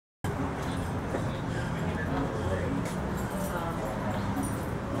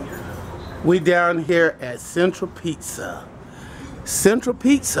We down here at Central Pizza. Central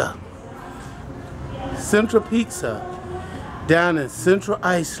Pizza. Central Pizza. Down in Central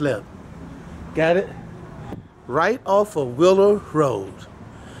Islip. Got it? Right off of Willow Road.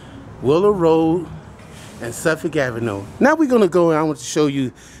 Willow Road and Suffolk Avenue. Now we're gonna go and I want to show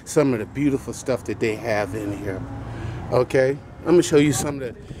you some of the beautiful stuff that they have in here. Okay? I'm gonna show you some of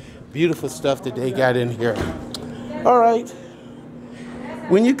the beautiful stuff that they got in here. All right.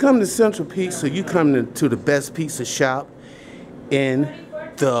 When you come to Central Pizza, you come to the best pizza shop in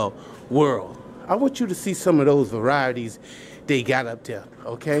the world. I want you to see some of those varieties they got up there,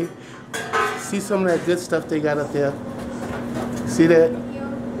 okay? See some of that good stuff they got up there? See that?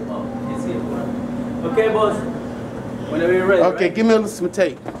 Okay, boss. Whenever you're ready. Okay, right? give me some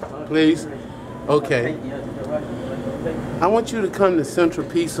tape, please. Okay. I want you to come to Central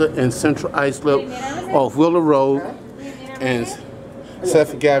Pizza in Central Islip off Willow Road and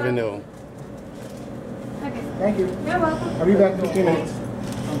Suffolk Avenue. Thank you. You're welcome. I'll be back in a few minutes.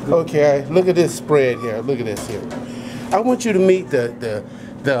 Okay, look at this spread here. Look at this here. I want you to meet the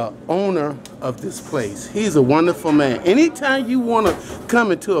owner of this place. He's a wonderful man. Anytime you want to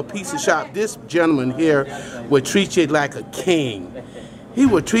come into a pizza shop, this gentleman here would treat you like a king. He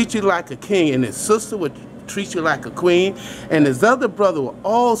would treat you like a king, and his sister would treat you like a queen, and his other brother will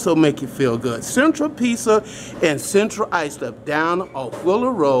also make you feel good. Central Pizza and Central Islip down off Willow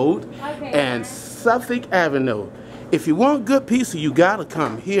Road and Suffolk Avenue. If you want good pizza, you gotta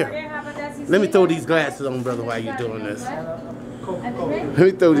come here. Let me throw these glasses on, brother, while you're doing this. Let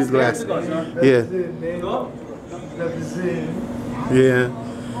me throw these glasses. Yeah. Yeah.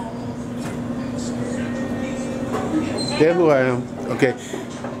 There who I am. Okay.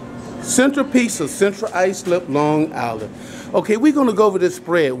 Central Pizza, Central Islip, Long Island. Okay, we're gonna go over this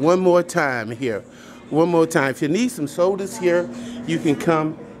spread one more time here. One more time. If you need some sodas here, you can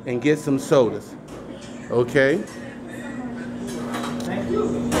come and get some sodas. Okay?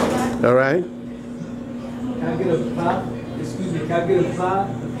 All right? Can I get a pie? Excuse me, can I get a pie?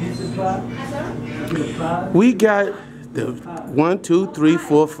 A pizza pie? We got the 1, 2, 3,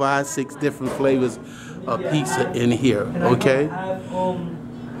 4, 5, 6 different flavors of pizza in here. Okay?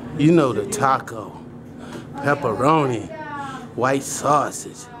 You know the taco, pepperoni, white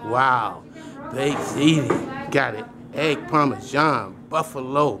sausage, wow, baked ziti, got it, egg parmesan,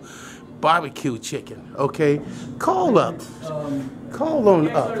 buffalo, barbecue chicken, okay? Call up, call on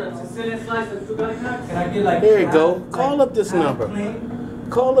up. There you go, call up this number,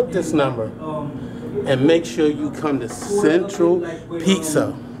 call up this number, and make sure you come to Central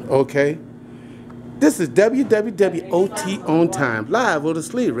Pizza, okay? This is WWWOT on time, live on the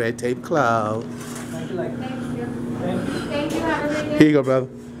Sleep Red Tape Cloud. Thank you. Thank you. Have a great day. Here you go, brother.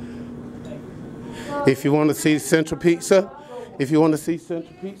 If you want to see Central Pizza, excuse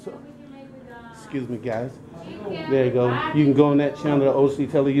me, guys. There you go. You can go on that channel, the OC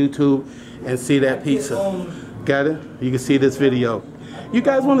Tele YouTube, and see that pizza. Got it? You can see this video. You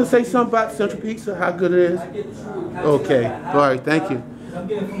guys want to say something about Central Pizza, how good it is? Okay. All right, thank you. I'm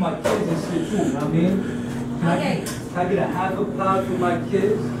getting for my kids and shit too, you know what I mean? Can I get a half a pound for my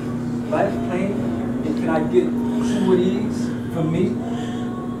kids, right, plain? And can I get 2 of these for me? You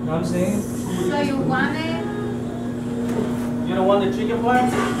know what I'm saying? So you want it? You don't want the chicken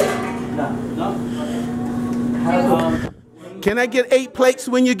part? No? Have, Can I get 8 plates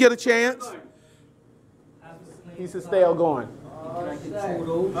when you get a chance? He said stale going.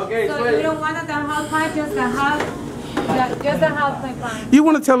 okay, So you don't want the half pie, just the half? Just the half pie pie. You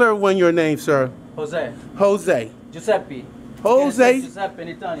want to tell everyone your name, sir? Jose. Jose. Giuseppe. Jose? Giuseppe in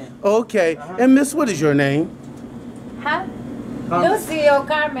Italian. Okay. And Miss, what is your name? Huh? Lucy or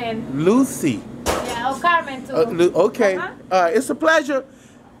Carmen? Lucy. Yeah, or Carmen too. Okay. It's a pleasure.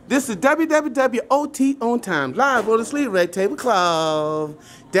 This is WWWOT on time, live on the Sleep Red Table Club,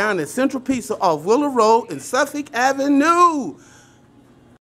 down at Central Pizza off Willow Road and Suffolk Avenue.